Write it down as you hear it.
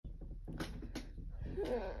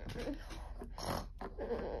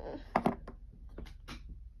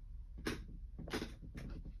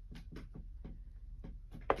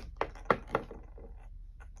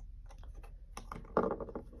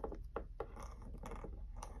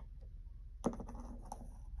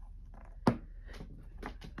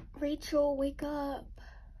Rachel, wake up.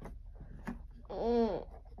 Oh,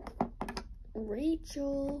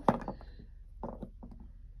 Rachel.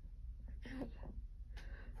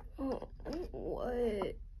 Oh,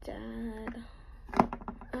 what, Dad?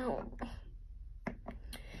 Ow.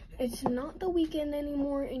 It's not the weekend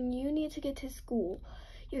anymore and you need to get to school.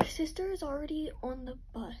 Your sister is already on the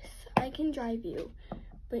bus. I can drive you.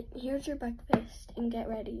 But here's your breakfast and get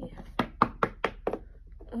ready.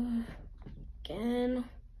 Again.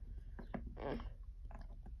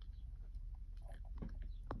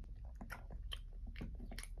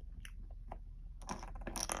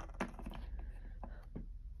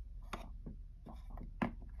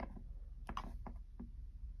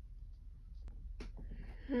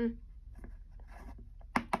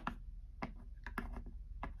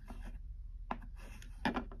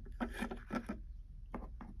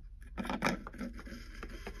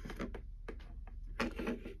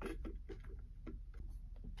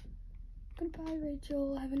 Goodbye,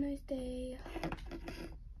 Rachel. Have a nice day.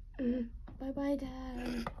 Bye-bye,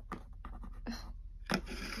 Dad.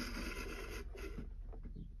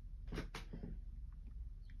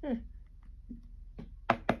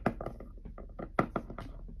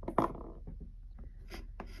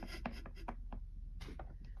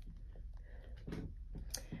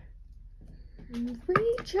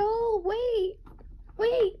 Rachel, wait,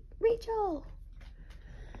 Rachel.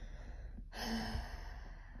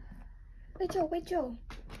 Rachel, wait.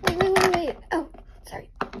 Oh, sorry.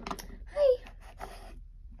 Hi.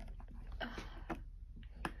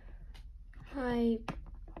 Hi.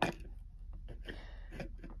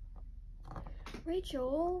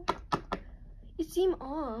 Rachel, you seem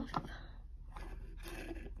off.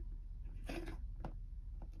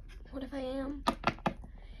 What if I am?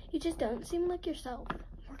 You just don't seem like yourself.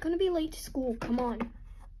 We're gonna be late to school, come on.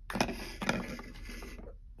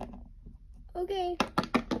 Okay.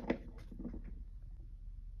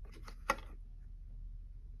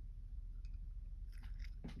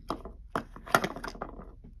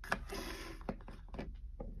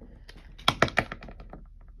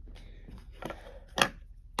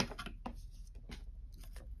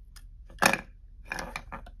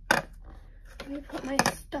 Let me put my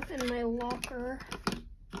stuff in my locker.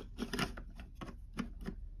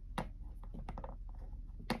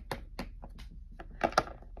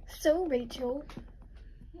 So, Rachel,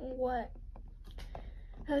 what?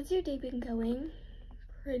 How's your day been going?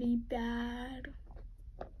 Pretty bad.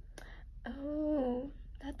 Oh,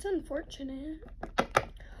 that's unfortunate.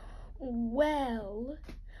 Well,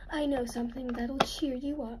 I know something that'll cheer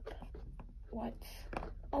you up. What?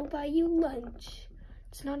 I'll buy you lunch.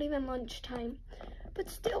 It's not even lunchtime, but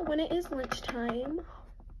still, when it is lunchtime.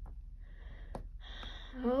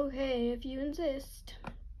 Okay, if you insist.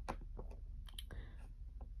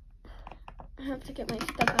 I have to get my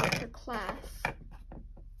stuff out for class.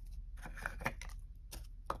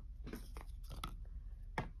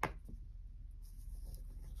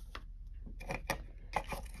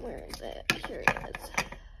 Where is it? Here it is.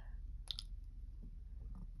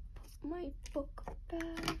 My book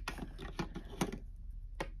bag.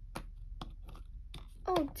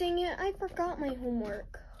 Oh, dang it, I forgot my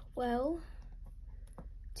homework. Well,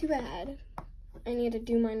 too bad. I need to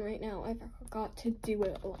do mine right now. I forgot to do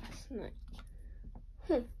it last night.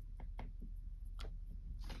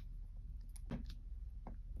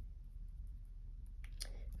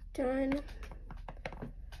 Done.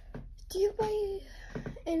 Do you by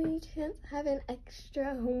any chance have an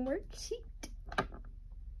extra homework sheet?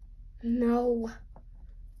 No.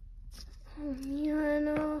 Oh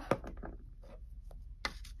man.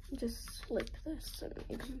 Just slip this in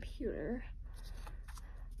my computer.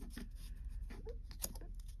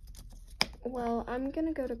 Well, I'm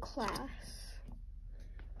gonna go to class.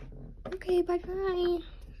 Okay, bye-bye.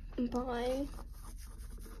 Bye.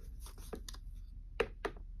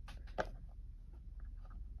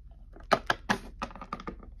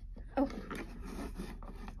 Oh.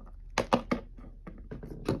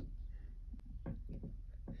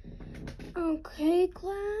 Okay,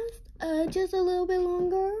 class. Just a little bit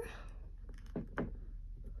longer.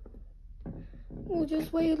 We'll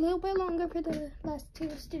just wait a little bit longer for the last two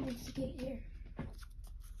students to get here.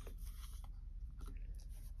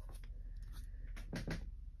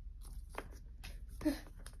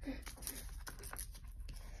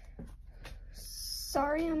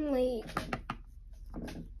 Sorry I'm late.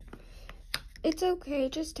 It's okay,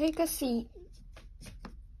 just take a seat.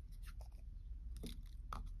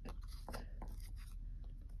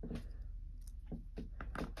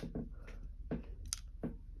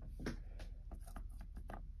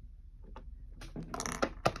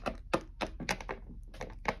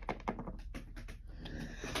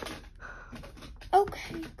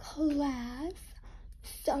 Okay, class.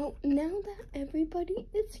 So now that everybody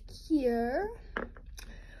is here,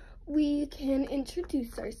 we can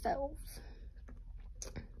introduce ourselves.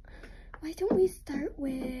 Why don't we start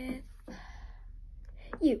with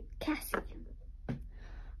you, Cassie?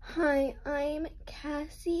 Hi, I'm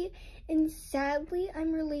Cassie, and sadly,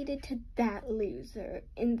 I'm related to that loser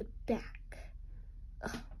in the back.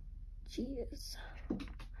 Oh, jeez.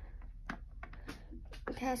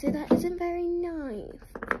 Cassie, that isn't very nice.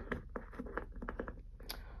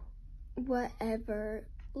 Whatever,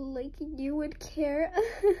 like you would care.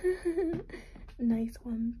 Nice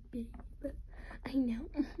one, babe. I know.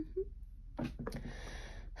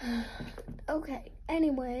 Okay,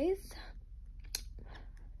 anyways,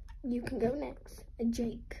 you can go next.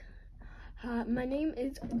 Jake. My name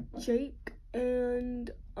is Jake, and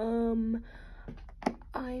I'm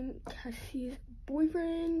Cassie's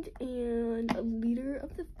boyfriend and a leader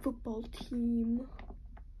of the football team.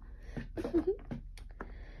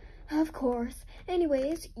 Of course.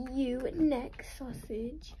 Anyways, you next,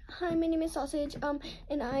 Sausage. Hi, my name is Sausage,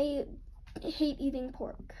 and I hate eating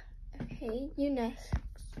pork. Okay, you next.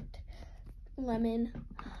 Lemon.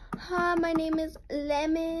 Hi, my name is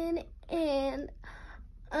Lemon, and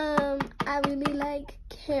I really like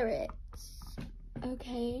carrots.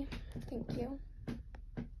 Okay, thank you.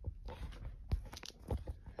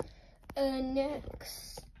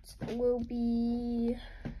 Next will be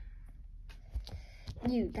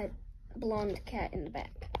you, that blonde cat in the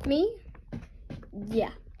back. Me?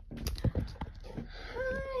 Yeah.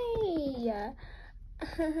 Hi.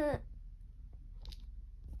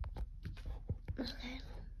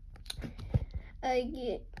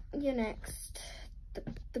 Okay. You next.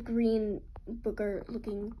 The green booger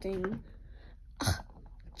looking thing.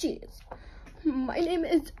 Jeez. My name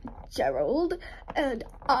is Gerald, and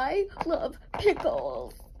I love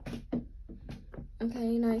pickles.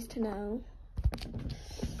 Okay, nice to know.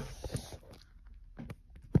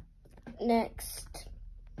 Next.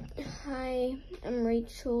 Hi, I'm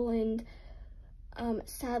Rachel, and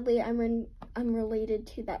sadly I'm related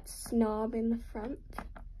to that snob in the front.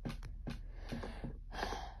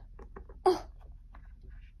 Oh.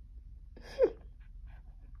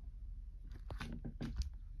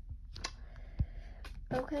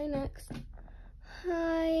 Okay, next.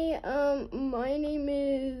 Hi, my name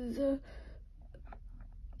is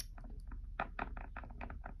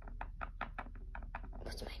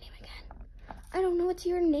what's my name again? I don't know what's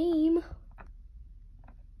your name.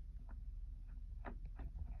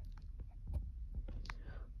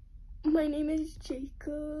 My name is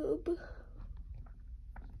Jacob.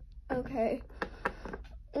 Okay.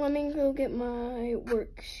 Let me go get my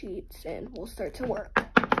worksheets and we'll start to work.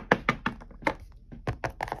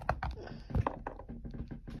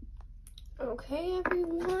 Okay,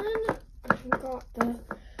 everyone. I got the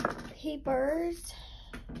papers.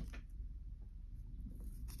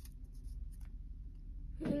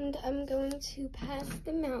 And I'm going to pass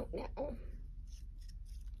them out now.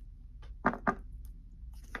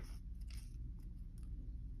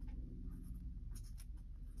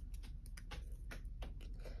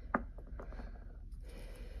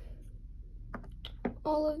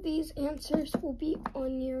 All of these answers will be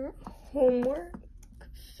on your homework,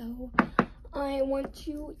 so I want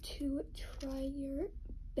you to try your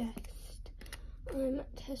best. I'm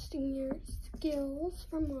testing your skills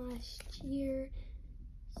from last year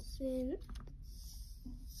since,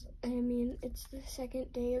 it's the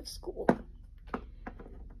second day of school.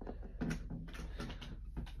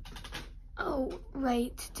 Oh,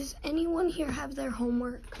 right. Does anyone here have their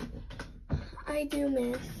homework? I do,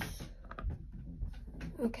 miss.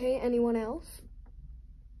 Okay, anyone else?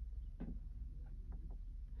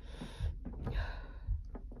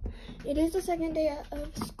 It is the second day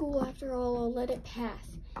of school after all, I'll let it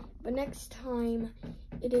pass. But next time,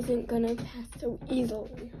 it isn't gonna pass so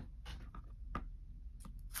easily.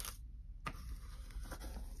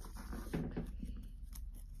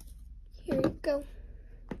 Here you go.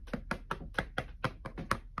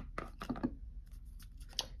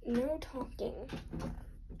 No talking.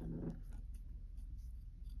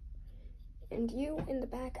 And you in the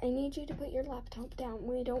back, I need you to put your laptop down.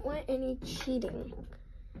 We don't want any cheating.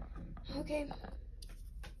 Okay.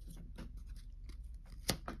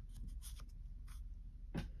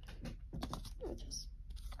 I'll just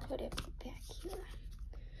put it back here.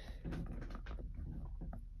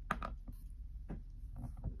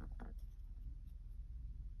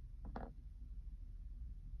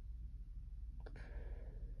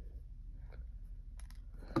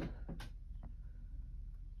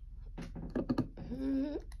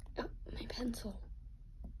 Oh, my pencil.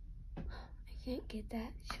 I can't get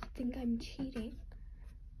that. She'll think I'm cheating.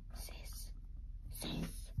 Sis.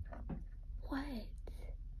 What?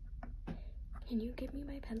 Can you give me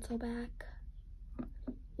my pencil back?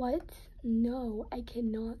 What? No, I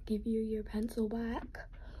cannot give you your pencil back.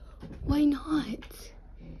 Why not?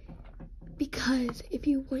 Because if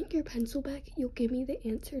you want your pencil back, you'll give me the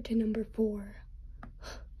answer to number 4.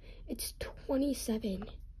 It's 27.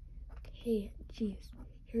 Okay, jeez.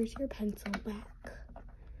 Here's your pencil back.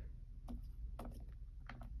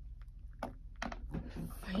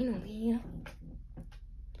 Finally.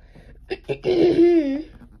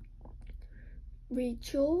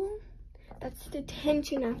 Rachel, that's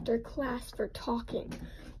detention after class for talking.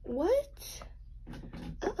 What?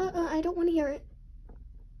 I don't want to hear it.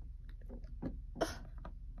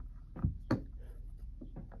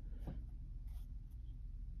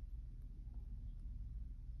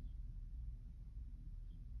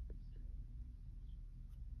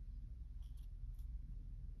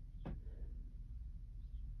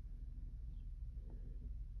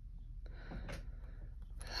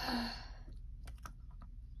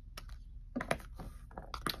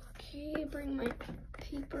 Okay, bring my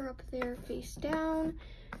paper up there face down.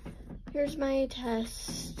 Here's my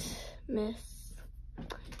test, miss.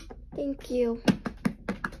 Thank you.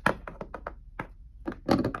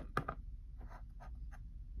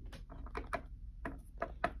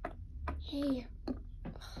 Hey.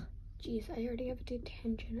 Jeez, I already have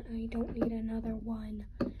detention. I don't need another one.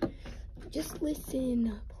 Just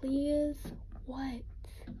listen, please. What?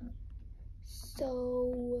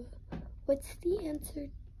 So, what's the answer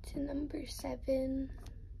to number 7?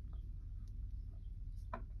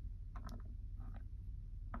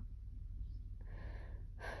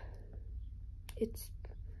 It's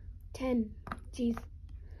 10. Jeez.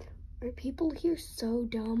 Are people here so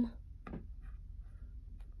dumb?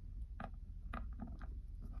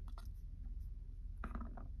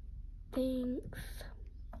 Thanks.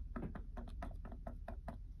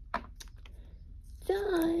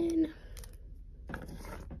 Done.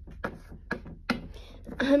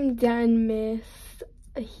 I'm done, miss.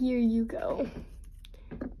 Here you go.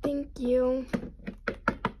 Thank you.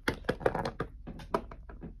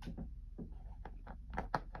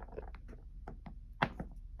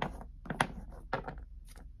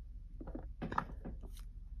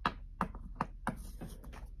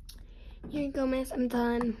 Here you go, miss. I'm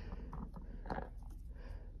done.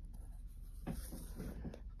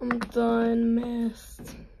 I'm done, miss.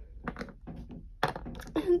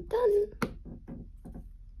 I'm done.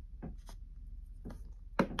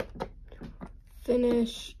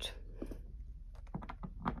 Finished.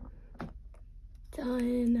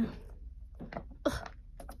 Done. Ugh.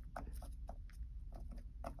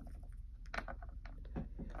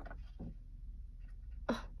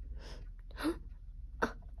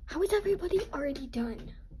 How is everybody already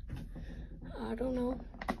done? I don't know.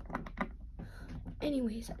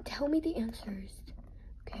 Anyways, tell me the answers,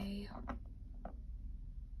 okay?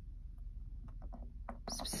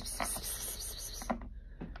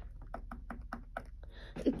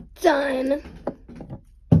 Done.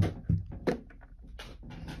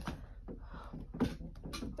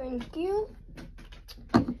 Thank you,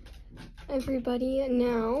 everybody.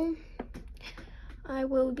 Now, I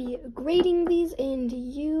will be grading these, and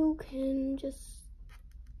you can just,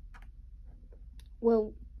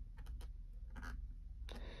 well,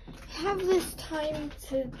 have this time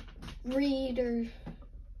to read or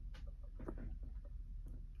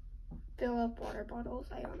fill up water bottles.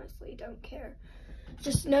 I honestly don't care.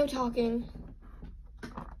 Just no talking.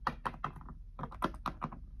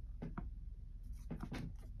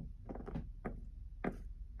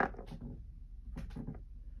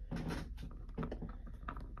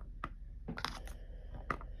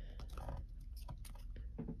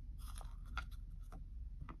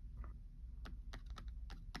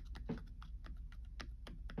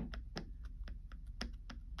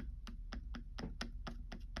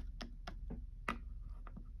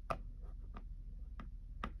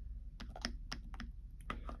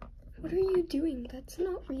 What are you doing? That's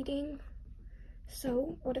not reading.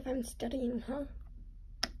 So, what if I'm studying, huh?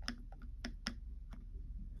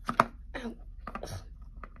 Ow. Ugh.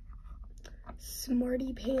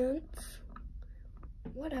 Smarty pants.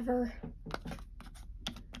 Whatever.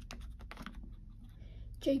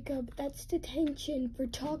 Jacob, that's detention for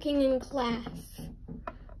talking in class.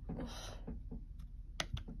 Ugh.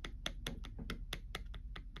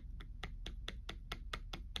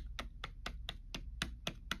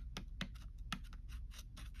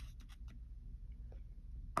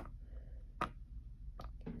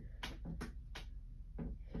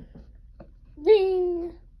 Ring.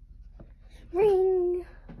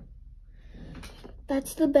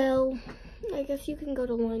 That's the bell. I guess you can go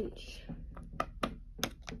to lunch.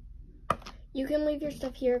 You can leave your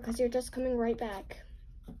stuff here because you're just coming right back.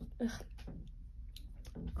 Ugh.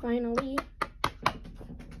 Finally.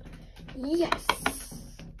 Yes.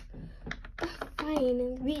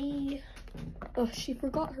 Finally. Oh, she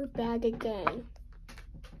forgot her bag again.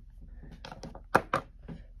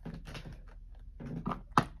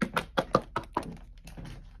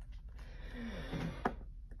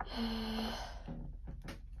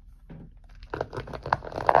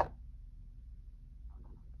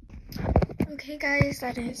 Okay guys,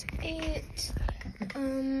 that is it.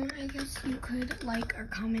 I guess you could like or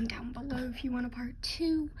comment down below if you want a part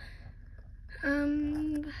 2.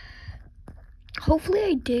 Hopefully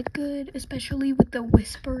I did good, especially with the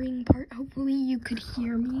whispering part. Hopefully you could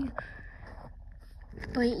hear me.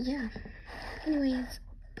 But yeah. Anyways,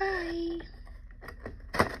 bye.